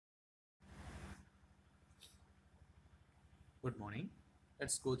Good morning.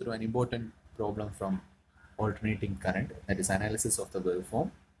 Let's go through an important problem from alternating current, that is analysis of the waveform.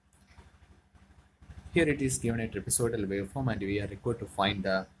 Here it is given a trapezoidal waveform and we are required to find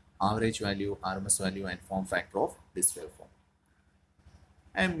the average value, RMS value and form factor of this waveform.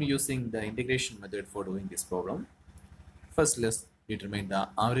 I am using the integration method for doing this problem. First, let's determine the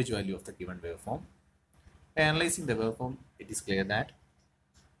average value of the given waveform. By analyzing the waveform, it is clear that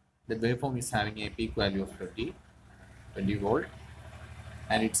the waveform is having a peak value of 20 volt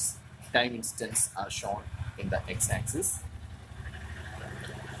and its time instants are shown in the x-axis.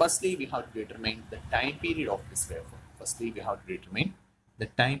 Firstly, we have to determine the time period of this waveform.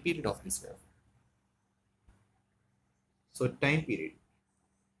 So time period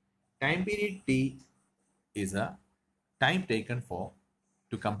T is a time taken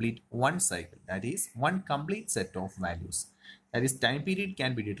to complete one cycle, that is one complete set of values. That is, time period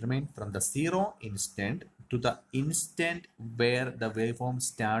can be determined from the 0 instant to the instant where the waveform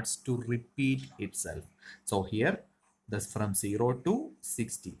starts to repeat itself. So here that's from 0 to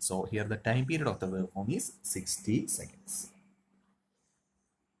 60. So here the time period of the waveform is 60 seconds.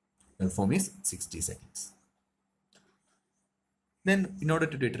 Then in order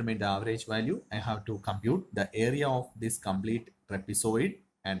to determine the average value, I have to compute the area of this complete trapezoid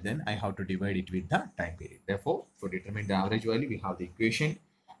and then I have to divide it with the time period. Therefore, to determine the average value, we have the equation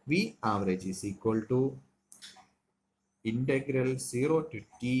V average is equal to integral 0 to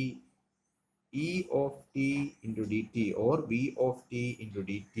t E of t into dt or V of t into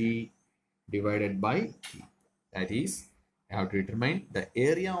dt divided by t. That is, I have to determine the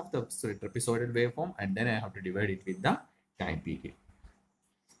area of the trapezoidal waveform and then I have to divide it with the time period.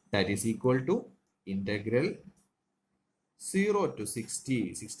 That is equal to integral 0 to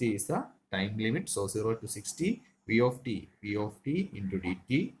 60. 60 is the time limit. So 0 to 60 V of t into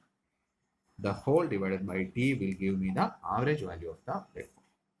dt. The whole divided by t will give me the average value of the waveform.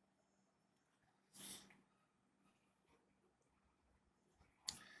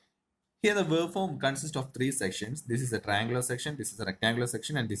 Here the waveform consists of three sections. This is a triangular section, this is a rectangular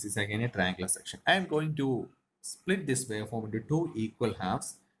section, and this is again a triangular section. I am going to split this waveform into two equal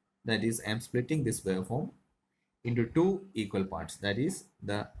halves. That is, I am splitting this waveform into two equal parts. That is,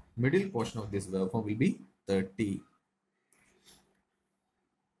 the middle portion of this waveform will be 30.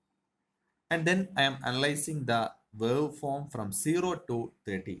 And then I am analyzing the waveform from 0 to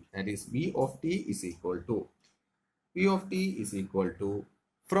 30. That is, V of t is equal to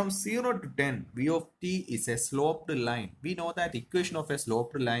from 0 to 10, V of t is a sloped line. We know that equation of a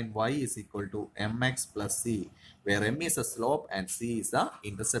sloped line y is equal to mx plus c, where m is a slope and c is the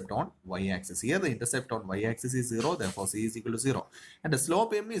intercept on y-axis. Here the intercept on y-axis is 0, therefore c is equal to 0. And the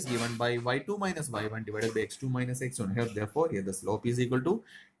slope m is given by y2 minus y1 divided by x2 minus x1. Here, therefore, here the slope is equal to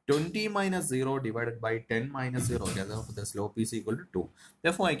 20 minus 0 divided by 10 minus 0. Therefore, the slope is equal to 2.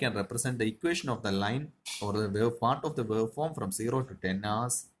 Therefore, I can represent the equation of the line or the wave part of the waveform from 0 to 10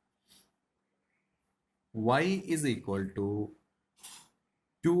 as y is equal to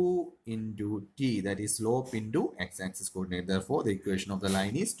 2 into t, that is slope into x-axis coordinate. Therefore, the equation of the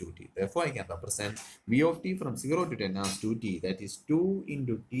line is 2t. Therefore, I can represent v of t from 0 to 10 as 2t, that is 2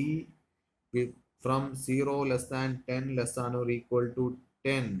 into t with from 0 less than 10 less than or equal to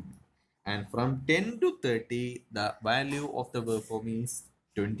 10, and from 10 to 30 the value of the waveform is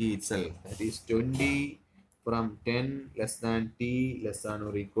 20 itself, that is 20 from 10 less than t less than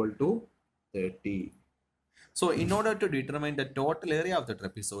or equal to 30. So in order to determine the total area of the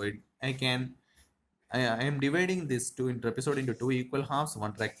trapezoid, I am dividing this trapezoid into two equal halves,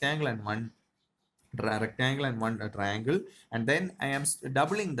 one rectangle and one triangle, and then I am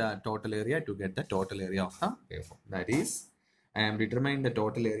doubling the total area to get the total area of the waveform. That is, I am determining the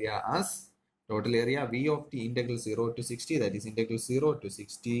total area as V of t integral 0 to 60, that is integral 0 to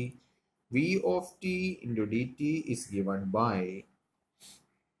 60 V of t into dt is given by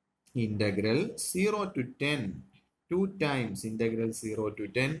integral 0 to 10 2 times integral 0 to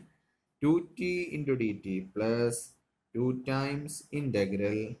 10 2t into dt plus 2 times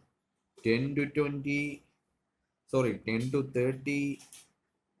integral 10 to 30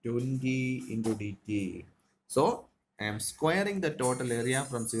 20 into dt. So I am squaring the total area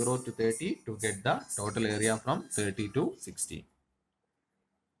from 0 to 30 to get the total area from 30 to 60.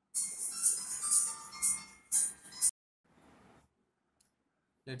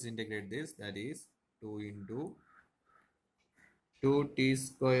 Let's integrate this. That is 2 into 2t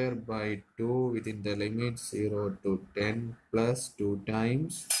square by 2 within the limit 0 to 10 plus 2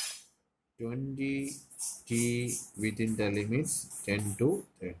 times 20t within the limits 10 to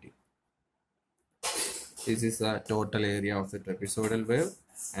 30. This is the total area of the trapezoidal wave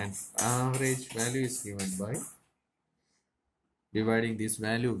and average value is given by dividing this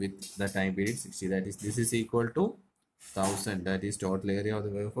value with the time period 60. That is, this is equal to 1000. That is total area of the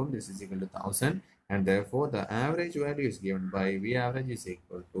waveform. This is equal to 1000. And therefore, the average value is given by V average is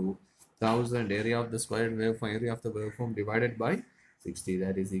equal to 1000 area of the squared waveform, area of the waveform divided by 60.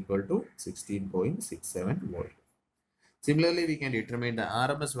 That is equal to 16.67 volt. Similarly, we can determine the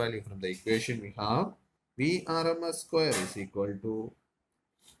RMS value from the equation we have. V RMS square is equal to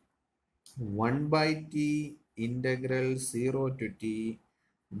 1 by T integral 0 to T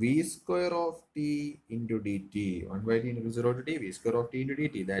V square of T into dt. 1 by T into 0 to T V square of T into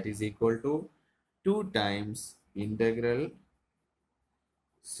dt. That is equal to 2 times integral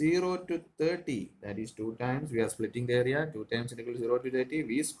 0 to 30, that is 2 times, we are splitting the area, 2 times integral 0 to 30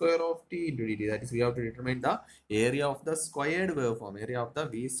 V square of T into dt. That is, we have to determine the area of the squared waveform, area of the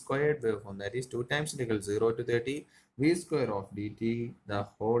V squared waveform. That is 2 times integral 0 to 30 V square of dt, the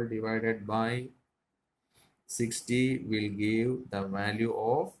whole divided by 60 will give the value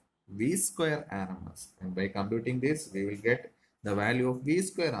of V square RMS. And by computing this, we will get the value of V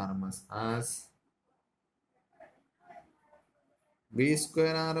square RMS as V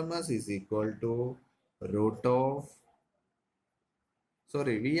square RMS is equal to root of,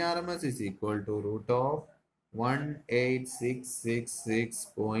 VRMS is equal to root of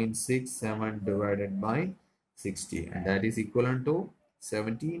 18666.67 divided by 60, and that is equivalent to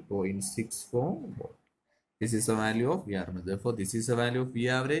 17.64 volt. This is the value of VRMS. Therefore, this is the value of V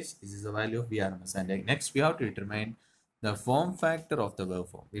average. This is the value of VRMS. And next, we have to determine the form factor of the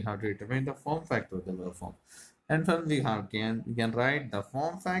waveform. We have to determine the form factor of the waveform. And from we can write the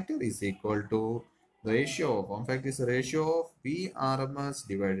form factor is equal to the ratio. Form factor is the ratio of V RMS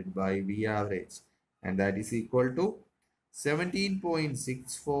divided by V average, and that is equal to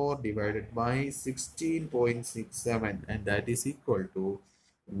 17.64 divided by 16.67, and that is equal to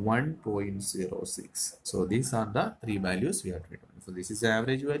 1.06. So these are the three values we have to determine. So this is the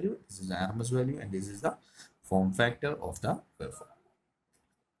average value, this is the RMS value, and this is the form factor of the waveform.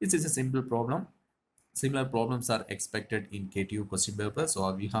 This is a simple problem. Similar problems are expected in KTU question paper, so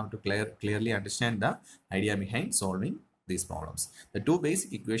we have to clearly understand the idea behind solving these problems. The two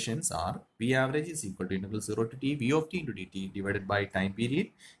basic equations are V average is equal to integral 0 to T V of T into dt divided by time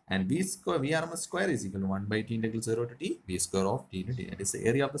period, and V RMS square is equal to 1 by T integral 0 to T V square of T into dt. That is the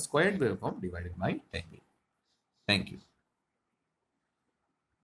area of the squared waveform divided by time period. Thank you.